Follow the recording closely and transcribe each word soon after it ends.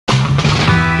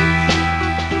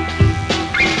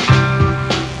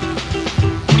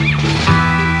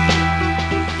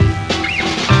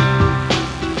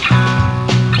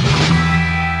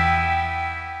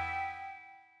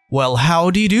Well,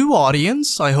 howdy do,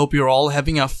 audience. I hope you're all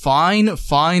having a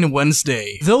fine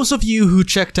Wednesday. Those of you who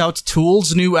checked out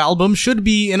Tool's new album should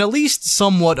be in at least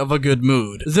somewhat of a good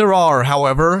mood. There are,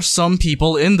 however, some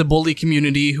people in the bully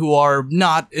community who are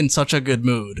not in such a good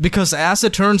mood, because as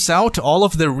it turns out, all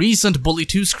of the recent Bully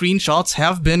 2 screenshots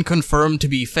have been confirmed to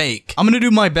be fake. I'm gonna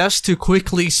do my best to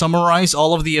quickly summarize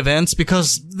all of the events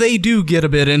because they do get a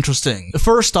bit interesting.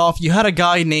 First off, you had a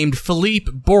guy named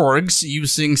Philippe Borgs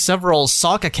using several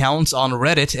sock accounts on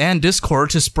Reddit and Discord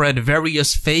to spread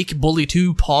various fake Bully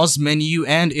 2 pause menu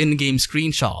and in-game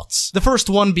screenshots. The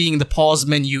first one being the pause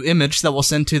menu image that was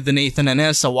sent to the Nathan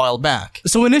NS a while back.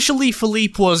 So initially,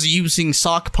 Philippe was using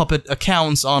sock puppet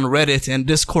accounts on Reddit and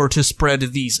Discord to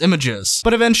spread these images,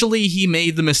 but eventually he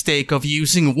made the mistake of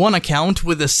using one account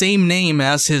with the same name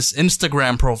as his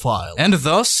Instagram profile, and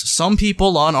thus some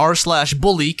people on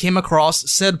r/bully came across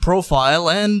said profile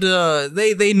and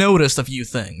they noticed a few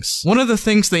things. One of the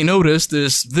things they noticed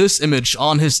is this image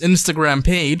on his Instagram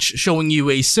page showing you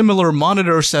a similar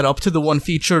monitor setup to the one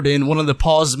featured in one of the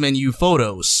pause menu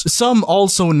photos. Some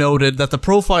also noted that the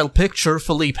profile picture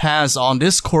Philippe has on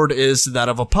Discord is that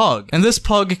of a pug, and this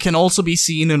pug can also be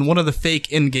seen in one of the fake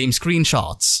in-game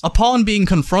screenshots. Upon being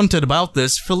confronted about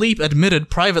this, Philippe admitted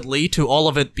privately to all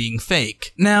of it being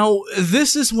fake. Now,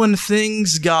 this is when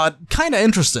things got kinda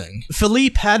interesting.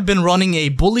 Philippe had been running a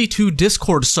Bully 2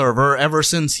 Discord server ever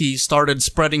since he started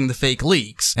spreading the fake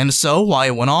leaks, and so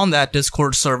I went on that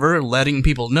Discord server letting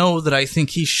people know that I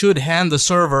think he should hand the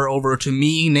server over to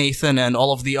me, Nathan, and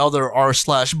all of the other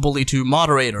r/bully 2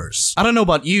 moderators. I don't know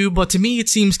about you, but to me it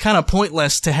seems kinda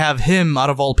pointless to have him,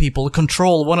 out of all people,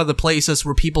 control one of the places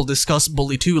where people discuss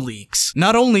Bully 2 leaks.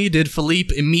 Not only did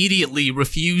Philippe immediately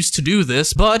refuse to do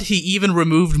this, but he even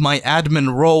removed my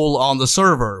admin role on the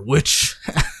server, which,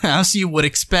 as you would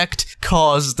expect,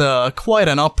 caused quite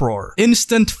an uproar.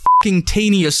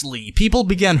 Instantaneously, people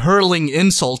began hurling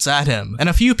insults at him, and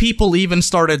a few people even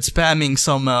started spamming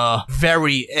some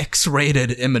very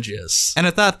X-rated images. And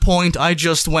at that point, I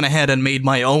just went ahead and made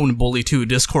my own Bully 2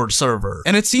 Discord server.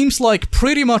 And it seems like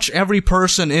pretty much every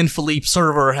person in Philippe's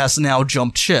server has now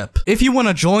jumped ship. If you want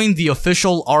to join the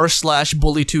official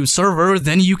r/bully 2 server,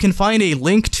 then you can find a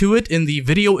link to it in the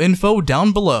video info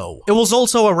down below. It was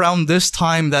also around this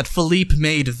time that Philippe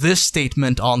made this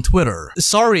statement on Twitter.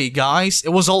 "Sorry guys, it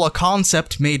was all a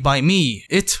concept made by me.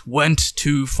 It went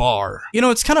too far." You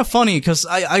know, it's kind of funny because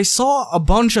I saw a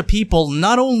bunch of people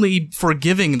not only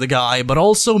forgiving the guy, but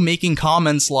also making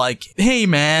comments like, "Hey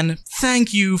man,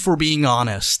 thank you for being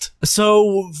honest."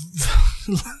 So,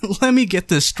 let me get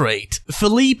this straight.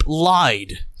 Philippe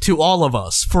lied to all of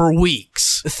us for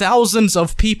weeks. Thousands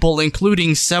of people,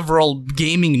 including several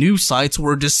gaming news sites,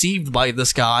 were deceived by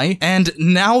this guy, and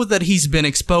now that he's been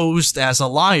exposed as a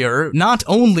liar, not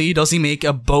only does he make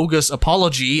a bogus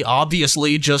apology,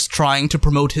 obviously just trying to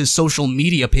promote his social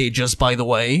media pages by the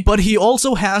way, but he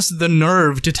also has the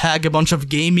nerve to tag a bunch of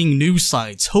gaming news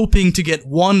sites, hoping to get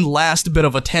one last bit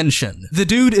of attention. The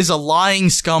dude is a lying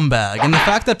scumbag, and the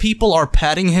fact that people are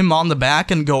patting him on the back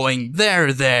and going,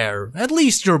 there, at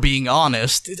least you're being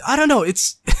honest, I don't know,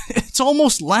 it's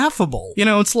almost laughable. You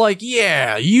know, it's like,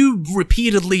 yeah, you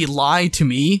repeatedly lied to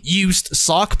me, used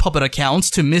sock puppet accounts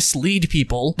to mislead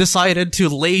people, decided to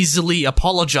lazily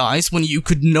apologize when you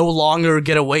could no longer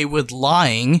get away with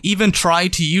lying, even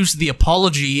tried to use the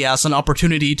apology as an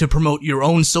opportunity to promote your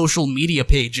own social media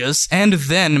pages, and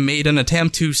then made an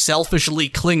attempt to selfishly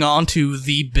cling on to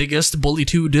the biggest Bully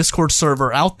 2 Discord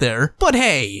server out there. But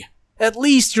hey, at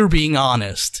least you're being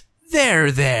honest.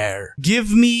 There.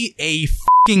 Give me a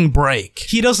f***ing break.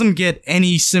 He doesn't get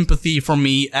any sympathy from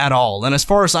me at all, and as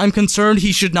far as I'm concerned,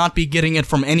 he should not be getting it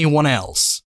from anyone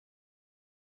else.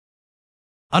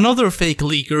 Another fake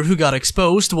leaker who got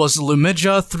exposed was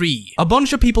Lumija3. A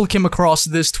bunch of people came across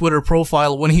this Twitter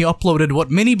profile when he uploaded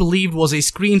what many believed was a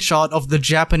screenshot of the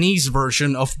Japanese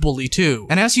version of Bully 2.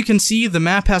 And as you can see, the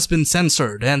map has been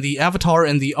censored, and the avatar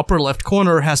in the upper left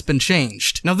corner has been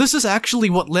changed. Now this is actually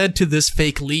what led to this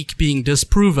fake leak being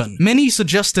disproven. Many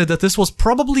suggested that this was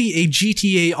probably a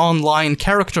GTA Online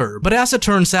character, but as it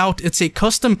turns out, it's a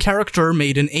custom character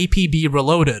made in APB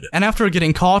Reloaded. And after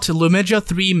getting caught,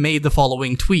 Lumija3 made the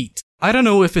following tweet. "I don't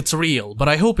know if it's real, but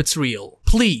I hope it's real.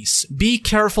 Please, be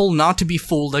careful not to be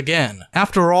fooled again.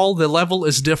 After all, the level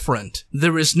is different.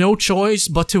 There is no choice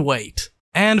but to wait."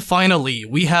 And finally,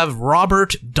 we have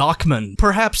Robert Dockman,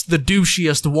 perhaps the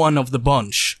douchiest one of the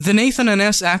bunch. The Nathan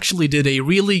NS actually did a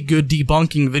really good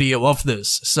debunking video of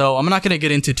this, so I'm not gonna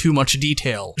get into too much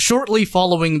detail. Shortly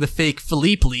following the fake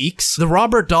Philippe leaks, the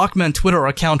Robert Dockman Twitter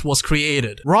account was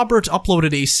created. Robert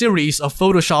uploaded a series of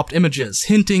photoshopped images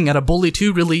hinting at a Bully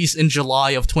 2 release in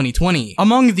July of 2020.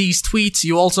 Among these tweets,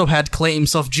 you also had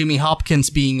claims of Jimmy Hopkins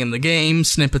being in the game,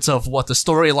 snippets of what the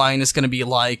storyline is gonna be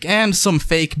like, and some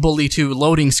fake Bully 2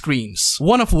 loading screens,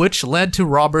 one of which led to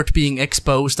Robert being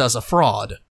exposed as a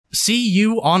fraud. See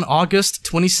you on August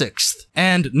 26th.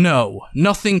 And no,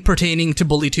 nothing pertaining to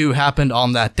Bully 2 happened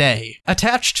on that day.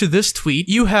 Attached to this tweet,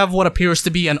 you have what appears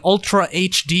to be an Ultra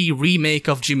HD remake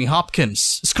of Jimmy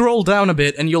Hopkins. Scroll down a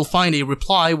bit and you'll find a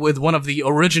reply with one of the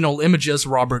original images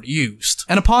Robert used.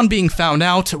 And upon being found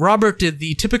out, Robert did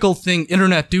the typical thing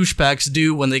internet douchebags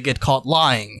do when they get caught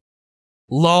lying.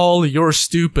 Lol, you're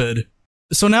stupid.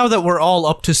 So now that we're all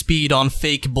up to speed on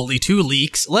fake Bully 2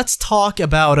 leaks, let's talk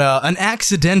about an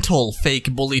accidental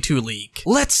fake Bully 2 leak.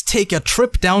 Let's take a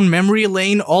trip down memory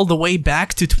lane all the way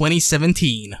back to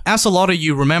 2017. As a lot of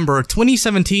you remember,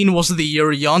 2017 was the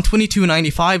year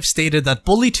Yon2295 stated that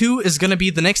Bully 2 is gonna be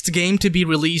the next game to be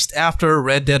released after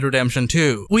Red Dead Redemption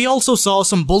 2. We also saw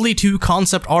some Bully 2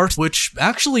 concept art, which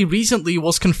actually recently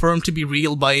was confirmed to be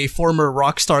real by a former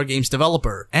Rockstar Games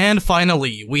developer. And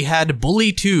finally, we had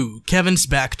Bully 2, Kevin's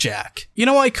Backjack. You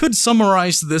know, I could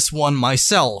summarize this one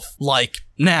myself, like,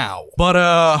 now. But,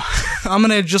 I'm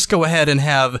gonna just go ahead and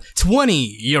have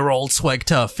 20-year-old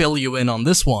SWEGTA fill you in on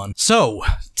this one. So,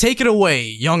 take it away,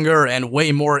 younger and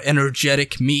way more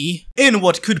energetic me. In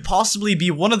what could possibly be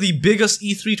one of the biggest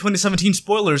E3 2017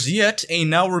 spoilers yet, a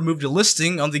now-removed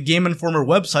listing on the Game Informer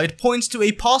website points to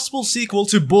a possible sequel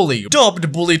to Bully.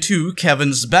 Dubbed Bully 2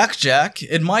 Kevin's Backjack,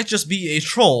 it might just be a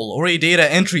troll or a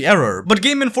data entry error, but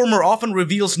Game Informer often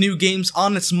reveals new games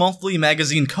on its monthly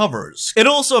magazine covers. It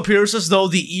also appears as though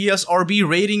the ESRB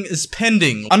rating is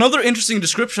pending. Another interesting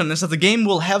description is that the game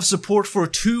will have support for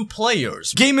 2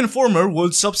 players. Game Informer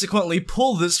would subsequently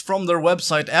pull this from their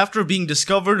website after being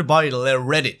discovered by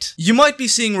Reddit. You might be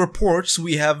seeing reports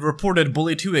we have reported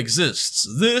Bully 2 exists.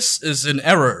 This is an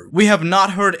error. We have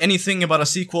not heard anything about a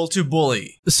sequel to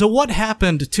Bully. So what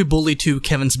happened to Bully 2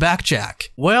 Kevin's Backjack?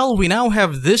 Well, we now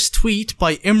have this tweet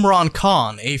by Imran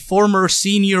Khan, a former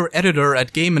senior editor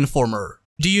at Game Informer.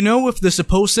 Do you know if the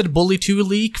supposed Bully 2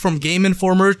 leak from Game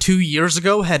Informer 2 years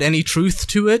ago had any truth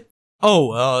to it?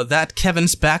 Oh, that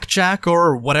Kevin's Backjack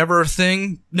or whatever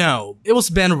thing? No. It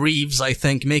was Ben Reeves, I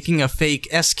think, making a fake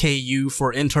SKU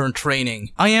for intern training.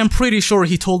 I am pretty sure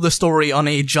he told the story on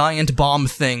a Giant Bomb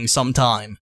thing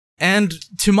sometime. And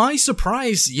to my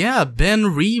surprise, yeah,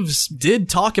 Ben Reeves did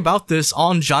talk about this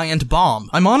on Giant Bomb.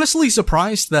 I'm honestly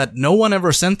surprised that no one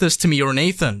ever sent this to me or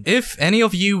Nathan. If any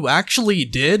of you actually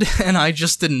did, and I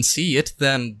just didn't see it,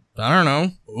 then, I don't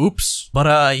know, oops.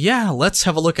 But yeah, let's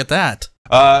have a look at that.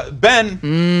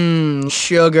 Ben!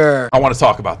 Sugar. I want to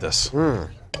talk about this.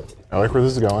 I like where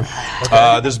this is going.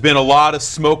 Okay. There's been a lot of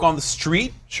smoke on the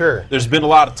street. Sure. The's been a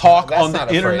lot of talk That's on the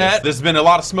not a internet. phrase. There's been a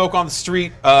lot of smoke on the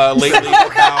street lately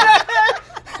about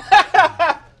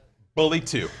Bully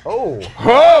 2. Oh!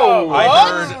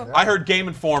 I heard Game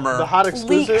Informer The hot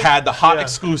exclusive? had the hot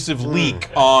exclusive leak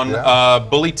on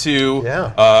Bully 2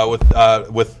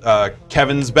 with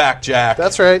Kevin's Backjack.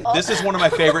 That's right. This is one of my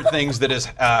favorite things that has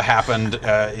happened,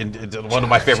 one of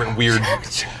my favorite weird,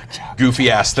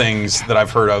 goofy-ass things that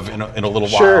I've heard of in a little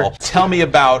while. Tell me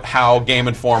about how Game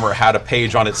Informer had a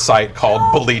page on its site called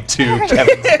Bully 2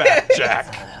 Kevin's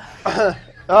Backjack.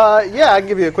 Yeah, I can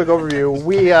give you a quick overview.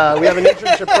 We have an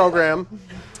internship program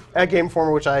at Game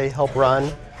Informer, which I help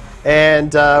run,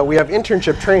 and we have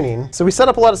internship training. So we set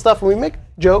up a lot of stuff, and we make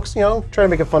jokes, you know, try to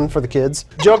make it fun for the kids.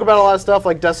 Joke about a lot of stuff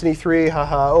like Destiny 3,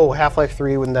 haha, oh, Half-Life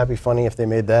 3, wouldn't that be funny if they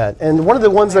made that? And one of the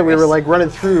ones that we were like running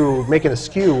through, making a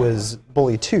SKU was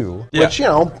Bully 2, which, you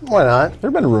know, why not? There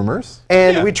have been rumors.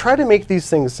 And we try to make these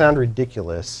things sound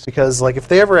ridiculous, because like if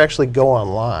they ever actually go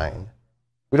online,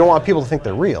 we don't want people to think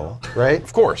they're real, right?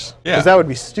 Of course, yeah. Because that would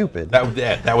be stupid.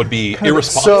 That would be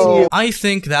irresponsible. So, I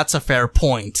think that's a fair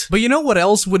point. But you know what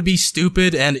else would be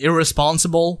stupid and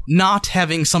irresponsible? Not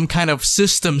having some kind of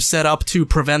system set up to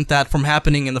prevent that from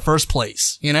happening in the first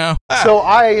place, you know? so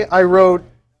I wrote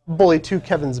Bully 2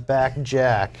 Kevin's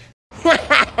Backjack.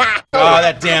 Oh,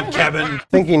 that damn Kevin.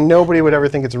 Thinking nobody would ever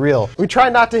think it's real. We try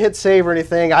not to hit save or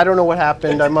anything. I don't know what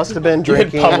happened. I must have been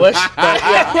drinking. Publish?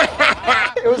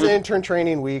 It was an intern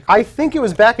training week. I think it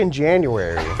was back in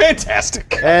January.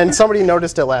 Fantastic. And somebody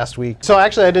noticed it last week. So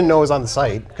actually I didn't know it was on the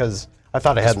site because I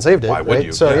thought I hadn't saved it. Why would right?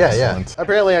 you? So Yeah, yeah.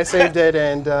 Apparently I saved it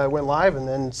and went live, and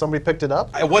then somebody picked it up.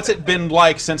 What's it been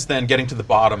like since then, getting to the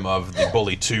bottom of the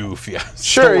Bully 2 fiasco?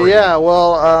 Sure, yeah.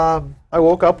 Well, I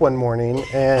woke up one morning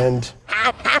and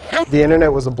the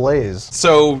internet was ablaze.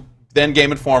 So then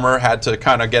Game Informer had to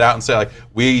kind of get out and say, like,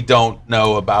 we don't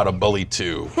know about a Bully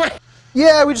 2.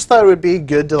 Yeah, we just thought it would be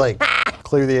good to, like,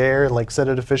 clear the air and, like, set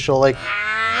it official. Like,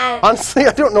 honestly,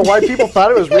 I don't know why people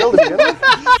thought it was real to begin with.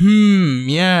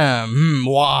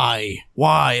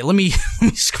 Why? Let me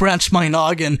scratch my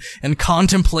noggin and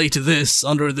contemplate this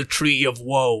under the tree of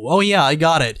woe. Oh yeah, I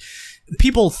got it.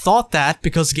 People thought that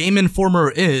because Game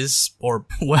Informer is, or,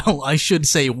 well, I should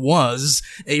say was,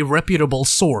 a reputable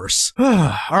source.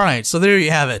 Alright, so there you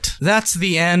have it. That's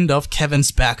the end of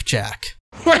Kevin's backjack.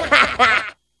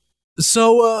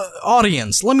 So,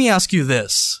 audience, let me ask you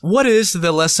this. What is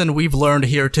the lesson we've learned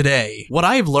here today? What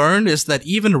I've learned is that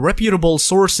even reputable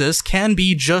sources can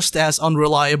be just as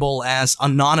unreliable as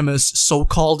anonymous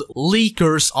so-called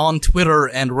leakers on Twitter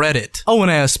and Reddit. Oh,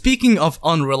 and speaking of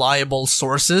unreliable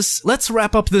sources, let's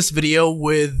wrap up this video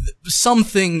with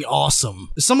something awesome.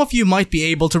 Some of you might be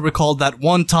able to recall that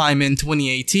one time in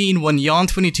 2018 when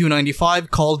Yon2295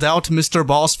 called out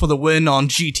MrBoss for the win on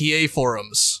GTA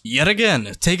forums. Yet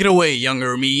again, take it away,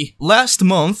 younger me. Last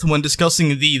month, when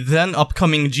discussing the then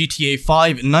upcoming GTA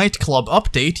 5 nightclub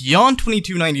update,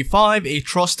 Yon2295, a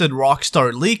trusted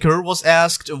Rockstar leaker, was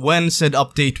asked when said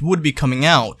update would be coming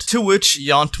out. To which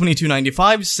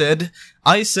Yon2295 said,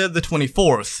 I said the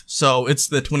 24th, so it's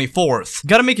the 24th.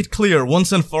 Gotta make it clear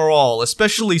once and for all,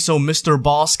 especially so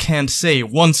MrBoss can't say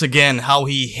once again how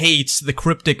he hates the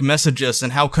cryptic messages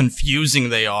and how confusing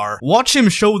they are. Watch him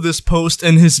show this post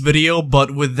in his video,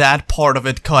 but with that part of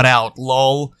it cut out,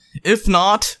 lol. If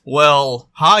not, well,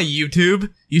 hi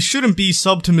YouTube. You shouldn't be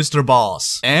subbed to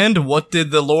MrBoss. And what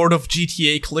did the Lord of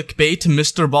GTA clickbait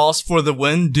MrBoss for the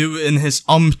win do in his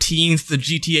umpteenth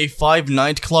GTA 5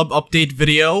 nightclub update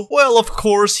video? Well, of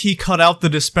course, he cut out the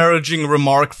disparaging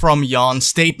remark from Yon's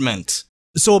statement.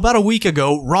 So about a week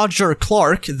ago, Roger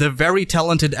Clark, the very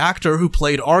talented actor who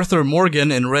played Arthur Morgan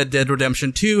in Red Dead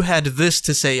Redemption 2, had this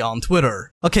to say on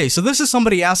Twitter. Okay, so this is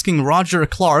somebody asking Roger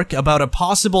Clark about a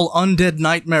possible Undead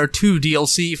Nightmare 2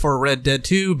 DLC for Red Dead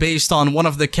 2 based on one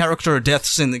of the character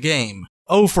deaths in the game.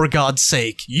 Oh, for God's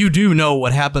sake, you do know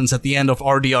what happens at the end of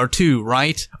RDR2,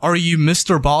 right? Are you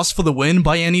MrBoss for the win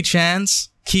by any chance?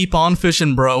 Keep on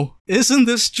fishing, bro. Isn't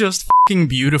this just f***ing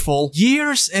beautiful?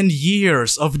 Years and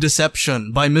years of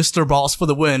deception by MrBoss for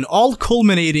the win, all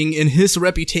culminating in his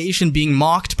reputation being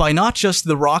mocked by not just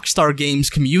the Rockstar Games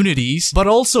communities, but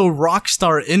also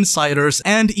Rockstar insiders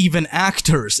and even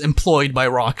actors employed by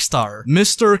Rockstar.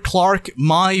 Mr. Clark,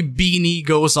 my beanie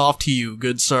goes off to you,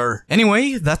 good sir.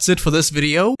 Anyway, that's it for this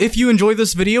video. If you enjoyed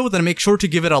this video, then make sure to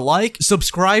give it a like,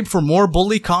 subscribe for more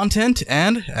bully content,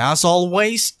 and, as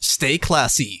always, stay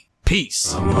classy.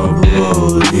 Peace. I'm a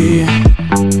bully,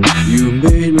 you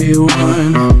made me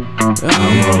one. I'm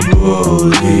a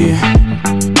bully,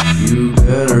 you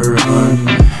better run.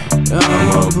 I'm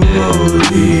a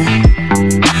bully,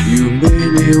 you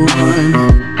made me one.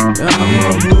 I'm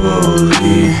a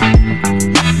bully.